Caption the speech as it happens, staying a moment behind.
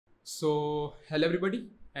Hello everybody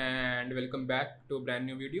and welcome back to a brand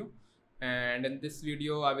new video. And in this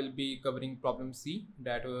video I will be covering problem C,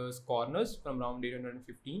 that was corners from round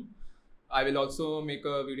 815. I will also make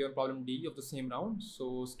a video on problem D of the same round,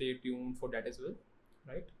 so stay tuned for that as well,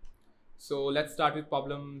 right? So let's start with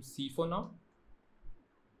problem C for now.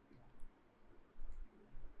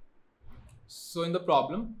 So in the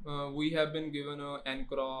problem we have been given a n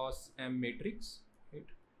cross m matrix, right?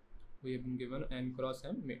 We have been given n cross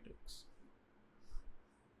m matrix.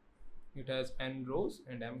 It has n rows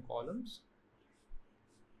and m columns.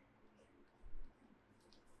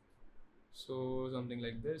 So something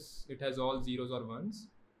like this. It has all zeros or ones,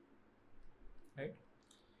 right?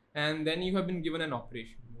 And then you have been given an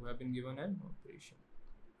operation.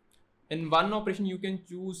 In one operation you can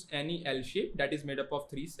choose any L shape that is made up of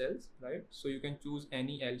 3 cells, right? So you can choose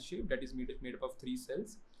any L shape that is made up of 3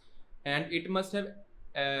 cells, and it must have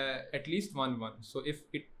at least one 1. So if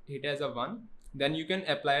it has a 1, then you can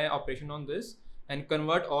apply an operation on this and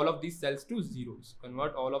convert all of these cells to zeros.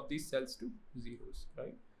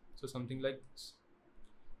 Right? So something like this.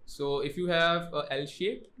 So if you have a L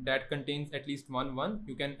shape that contains at least one 1,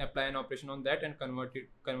 you can apply an operation on that and convert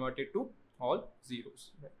it to all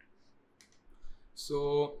zeros. Right?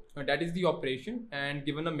 So that is the operation, and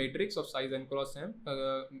given a matrix of size n cross m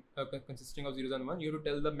consisting of zeros and 1, you have to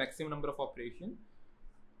tell the maximum number of operations.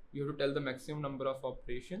 That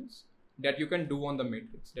you can do on the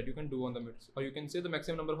matrix, or you can say the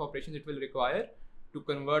maximum number of operations it will require to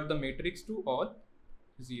convert the matrix to all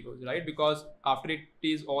zeros, right? Because after it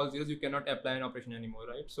is all zeros, you cannot apply an operation anymore,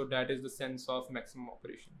 right? So that is the sense of maximum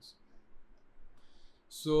operations.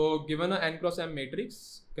 So given an n cross m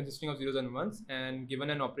matrix consisting of zeros and 1s, and given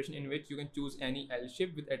an operation in which you can choose any L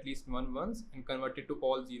shape with at least one 1s and convert it to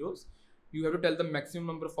all zeros, you have to tell the maximum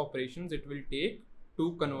number of operations it will take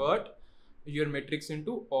to convert your matrix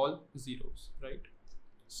into all zeros, right?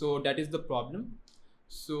 So that is the problem.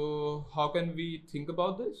 So how can we think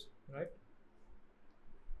about this, right?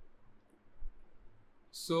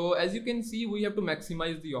 So as you can see, we have to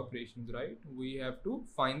maximize the operations, right? We have to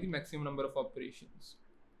find the maximum number of operations,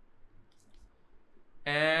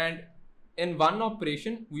 and in one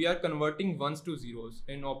operation we are converting ones to zeros.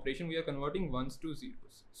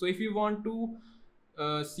 So if you want to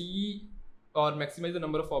see or maximize the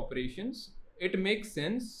number of operations, it makes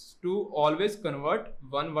sense to always convert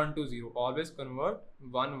 1 1 to 0.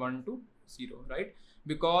 Right?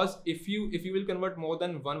 Because if you will convert more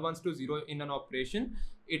than 1 1s to 0 in an operation,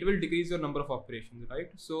 it will decrease your number of operations,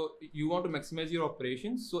 right? So you want to maximize your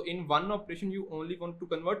operations. So in one operation you only want to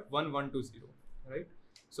convert 1 1 to 0, right?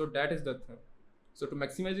 So that is the thing. So to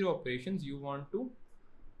maximize your operations, you want to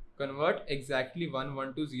convert exactly 1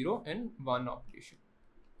 1 to 0 in one operation.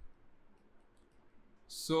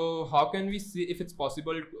 So how can we see if it's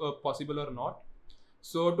possible or not?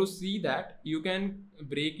 So to see that, you can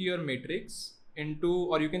break your matrix into,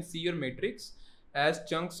 or you can see your matrix as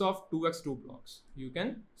chunks of 2x2 blocks. You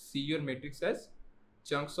can see your matrix as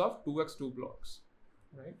chunks of 2x2 blocks,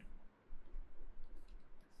 right?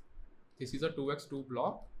 This is a 2x2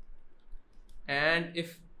 block, and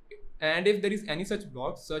if there is any such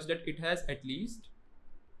block such that it has at least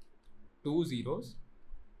 2 zeros,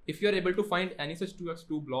 if you are able to find any such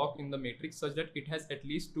 2x2 block in the matrix such that it has at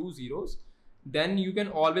least 2 zeros, then you can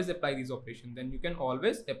always apply these operations. And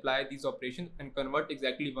convert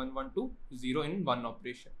exactly 1 1 to 0 in one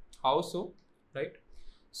operation. How so, right?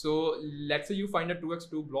 So let's say you find a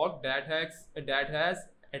 2x2 block that has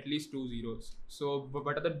at least 2 zeros. So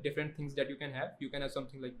what are the different things that you can have? You can have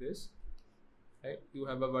something like this, right? You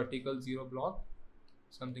have a vertical 0 block,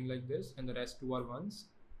 something like this, and the rest 2 are 1s.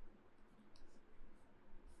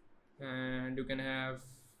 And you can have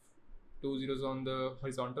 2 zeros on the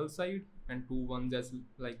horizontal side and 2 1s as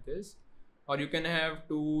like this, or you can have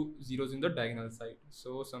 2 zeros in the diagonal side,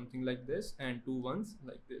 so something like this, and 2 1s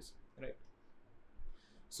like this, right?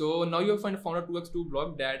 So now you have found a 2x2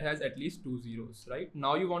 block that has at least 2 zeros, right?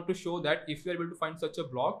 Now you want to show that if you are able to find such a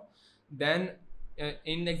block, then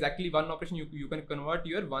in exactly one operation you can convert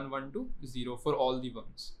your 1 1 to 0 for all the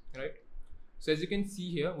 1s, right? So as you can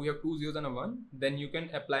see here, we have 2 zeros and a 1. Then you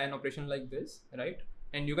can apply an operation like this, right?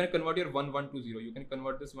 And you can convert your 1 1 to 0. You can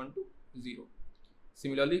convert this 1 to 0.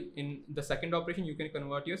 Similarly, in the second operation, you can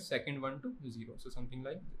convert your second 1 to 0. So something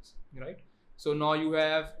like this, right? So now you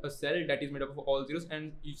have a cell that is made up of all zeros,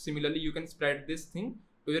 and similarly, you can spread this thing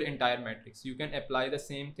to your entire matrix. You can apply the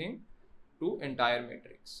same thing to entire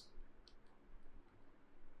matrix,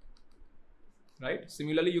 right?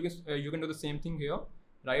 Similarly, you can do the same thing here,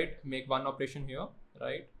 right? Make one operation here,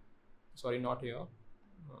 right? Sorry, not here.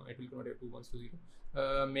 It will convert your 2 1s to 0.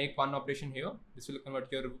 make one operation here. This will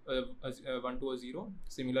convert your 1 to a 0.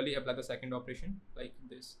 Similarly, apply the second operation like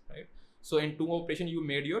this, right? So in two operation, you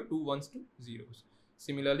made your 2 ones to zeros.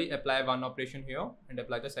 Similarly, apply one operation here and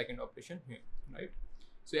apply the second operation here, right?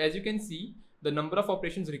 So as you can see, the number of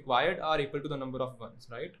operations required are equal to the number of ones,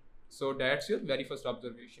 right? So that's your very first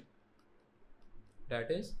observation.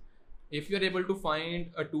 That is, if you are able to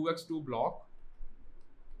find a 2x2 block,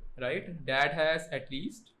 right, that has at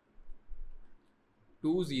least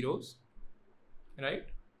 2 zeros, right,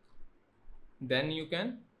 then you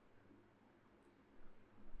can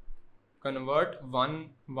convert 1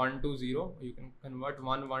 1 to 0. You can convert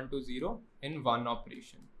 1 1 to 0 in one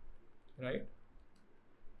operation, right?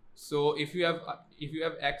 So if you have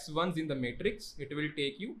x ones in the matrix, it will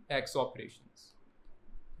take you x operations,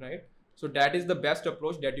 right? So that is the best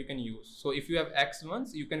approach that you can use. So if you have x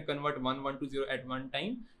ones, you can convert 1 1 to 0 at one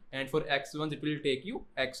time, and for x ones it will take you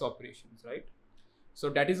x operations, right? So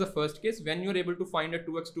that is the first case, when you're able to find a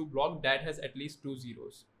 2x2 block that has at least 2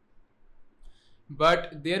 zeros.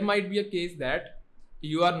 But there might be a case that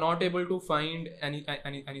you are not able to find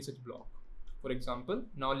any such block. For example,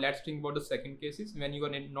 now let's think about the second cases when you are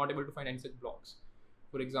not able to find any such blocks.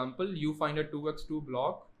 For example, you find a 2x2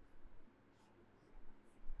 block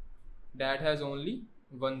that has only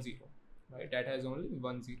 1 0, right? That has only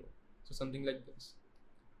 1 0. So something like this,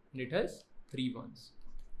 and it has 3 ones,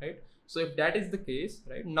 right? So if that is the case,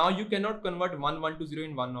 right, now you cannot convert 1 1 to 0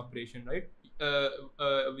 in one operation, right?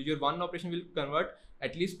 Your one operation will convert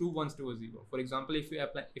at least 2 ones to a 0. For example, if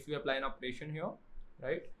you apply an operation here,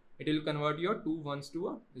 right, it will convert your 2 ones to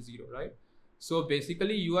a 0, right? So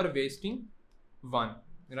basically you are wasting 1,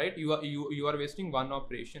 right? You are wasting one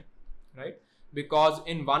operation, right? Because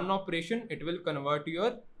in one operation it will convert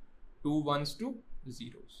your 2 ones to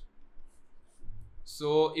zeros.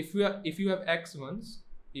 So if you have x ones,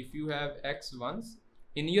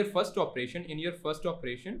 in your first operation,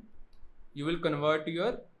 you will convert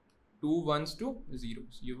your 2 ones to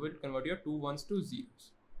zeros. You will convert your 2 ones to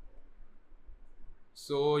zeros.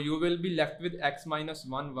 So you will be left with x minus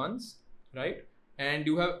 1 ones, right? And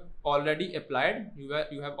you have already applied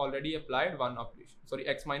one operation. Sorry,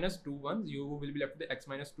 x minus 2 ones. You will be left with x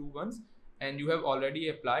minus 2 ones, and you have already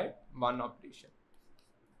applied one operation.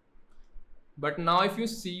 But now if you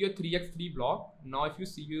see your 3x3 block, now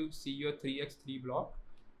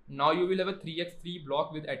you will have a 3x3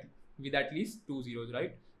 block with at least 2 zeros,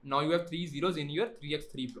 right? Now you have 3 zeros in your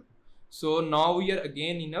 3x3 block. So now we are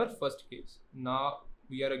again in our first case. Now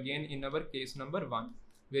we are again in our case number 1,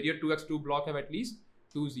 where your 2x2 block have at least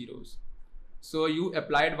 2 zeros. So you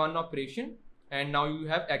applied one operation, and now you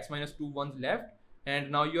have x minus 2 ones left,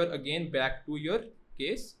 and now you are again back to your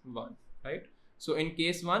case 1, right? So in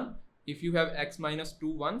case 1, if you have x minus 2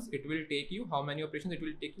 ones, it will take you how many operations? It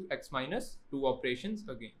will take you x minus 2 operations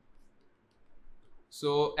again.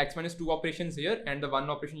 So x minus 2 operations here, and the one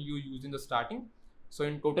operation you used in the starting. So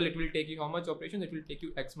in total it will take you how much operations? It will take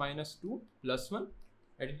you x minus 2 plus 1.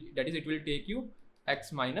 That is, it will take you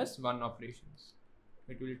x minus 1 operations.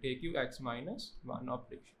 It will take you x minus 1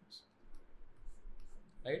 operations,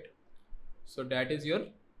 right? So that is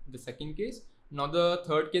the second case. Now the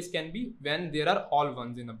third case can be when there are all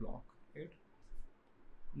ones in a block, right?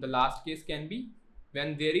 The last case can be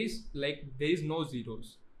when there is no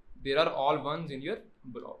zeros. There are all ones in your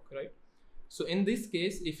block, right? So in this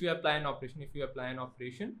case, if you apply an operation,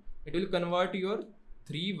 it will convert your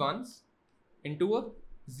 3 ones into a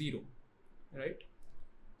 0, right?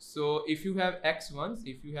 So if you have x ones,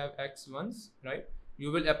 right,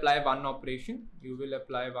 you will apply one operation,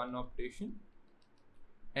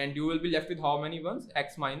 and you will be left with how many ones?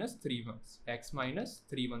 X minus 3 ones,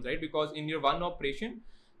 right? Because in your one operation,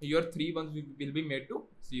 your 3 ones will be made to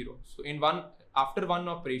 0. So after one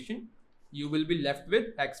operation, you will be left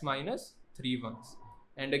with x minus 3 ones,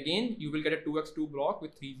 and again you will get a 2x2 block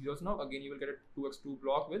with 3 zeros. Now again you will get a 2x2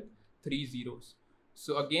 block with 3 zeros.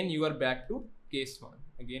 So again you are back to case 1.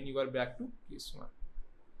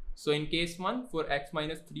 So in case 1, for x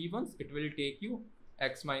minus 3 ones, it will take you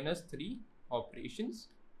x minus 3 operations,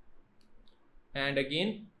 and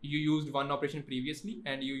again you used one operation previously,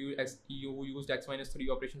 and you used x minus 3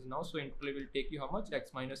 operations now. So in total it will take you how much?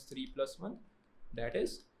 X minus 3 plus 1, that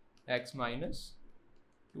is x minus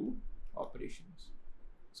 2 operations.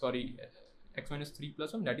 Sorry, x minus 3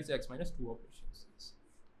 plus 1, that is x minus 2 operations.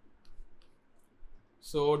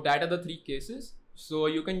 So that are the 3 cases. So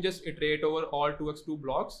you can just iterate over all 2x2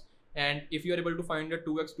 blocks, and if you are able to find a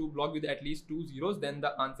 2x2 block with at least 2 zeros, then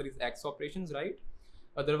the answer is x operations, right?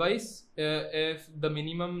 Otherwise, if the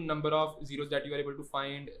minimum number of zeros that you are able to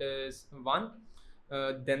find is 1,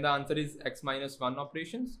 then the answer is x minus 1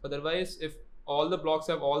 operations. Otherwise, if all the blocks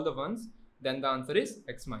have all the ones, then the answer is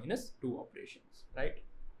x minus 2 operations, right?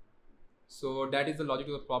 So that is the logic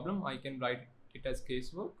of the problem. I can write it as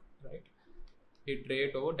casework, right?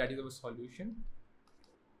 Iterate over, that is our solution.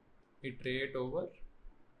 Iterate over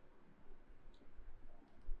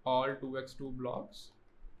all 2x2 blocks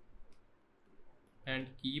and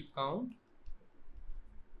keep count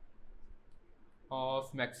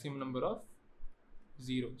of maximum number of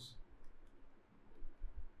zeros,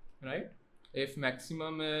 right? If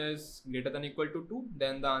maximum is greater than or equal to 2,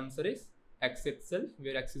 then the answer is x itself,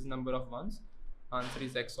 where x is number of ones. Answer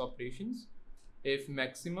is x operations. If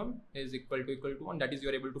maximum is equal to 1, that is you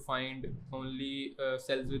are able to find only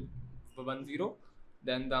cells with 1 0,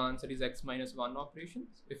 then the answer is x minus 1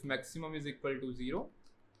 operations. If maximum is equal to 0,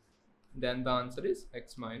 then the answer is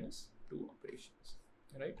x minus 2 operations,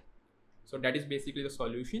 right? So that is basically the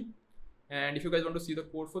solution. And if you guys want to see the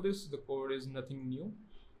code for this, the code is nothing new,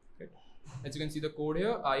 right? As you can see the code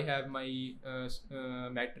here, I have my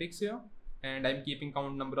matrix here, and I'm keeping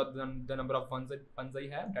count number of the number of ones I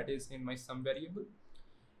have, that is in my sum variable.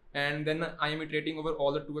 And then I am iterating over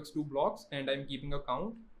all the 2x2 blocks, and I'm keeping a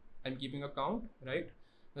count, right?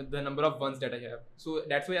 The number of ones that I have. So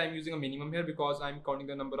that's why I'm using a minimum here, because I'm counting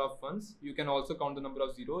the number of ones. You can also count the number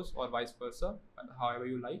of zeros or vice versa, however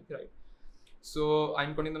you like, right? So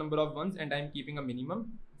I'm counting the number of ones and I'm keeping a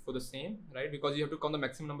minimum for the same, right? Because you have to count the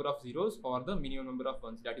maximum number of zeros or the minimum number of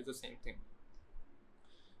ones, that is the same thing.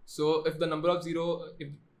 So if the number of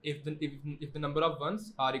if the number of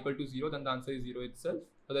ones are equal to 0, then the answer is 0 itself.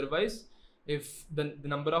 Otherwise, if the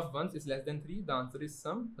number of ones is less than 3, the answer is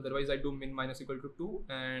sum. Otherwise, I do min minus equal to 2,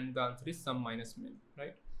 and the answer is sum minus min,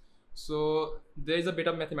 right? So there is a bit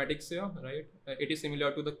of mathematics here, right? It is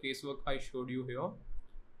similar to the casework I showed you here.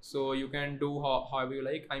 So you can do however you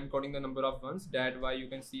like. I'm counting the number of ones. That's why you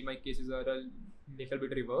can see my cases are a little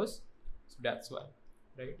bit reverse. So that's why,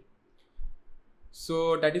 right?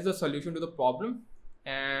 So that is the solution to the problem.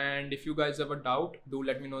 And if you guys have a doubt, do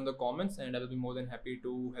let me know in the comments, and I will be more than happy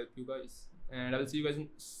to help you guys. And I will see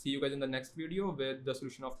you guys in the next video with the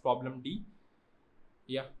solution of problem D.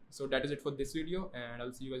 Yeah, so that is it for this video, and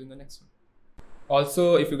I'll see you guys in the next one.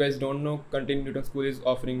 Also, if you guys don't know, Continue Newton School is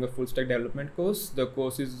offering a full stack development course. The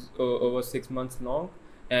course is over 6 months long,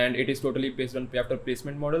 and it is totally based on pay after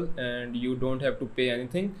placement model, and you don't have to pay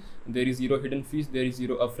anything. There is 0 hidden fees, there is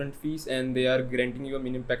 0 upfront fees, and they are granting you a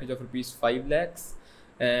minimum package of rupees 5 lakhs.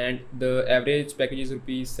 And the average package is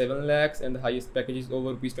rupees 7 lakhs, and the highest package is over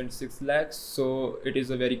rupees 26 lakhs. So it is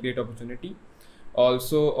a very great opportunity.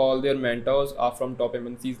 Also, all their mentors are from top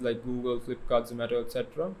MNCs like Google, Flipkart, Zomato,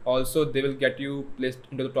 etc. Also, they will get you placed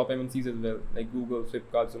into the top MNCs as well, like Google,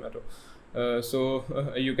 Flipkart, Zomato. So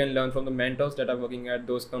you can learn from the mentors that are working at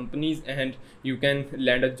those companies, and you can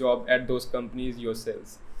land a job at those companies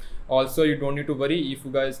yourselves. Also, you don't need to worry if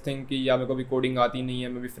you guys think कि यार मेरे को भी coding आती नहीं है,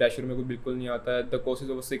 मैं भी fresher, मेरे को बिल्कुल नहीं आता है. The course is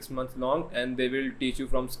over 6 months long, and they will teach you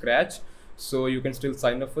from scratch. So you can still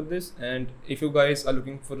sign up for this. And if you guys are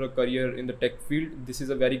looking for a career in the tech field, this is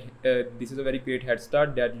a very great head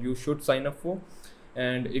start that you should sign up for.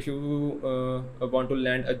 And if you want to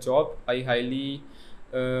land a job, I highly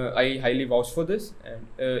vouch for this. And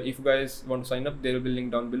if you guys want to sign up, there will be a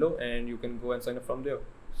link down below, and you can go and sign up from there.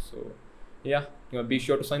 So yeah, be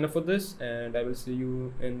sure to sign up for this, and I will see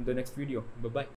you in the next video. Bye bye.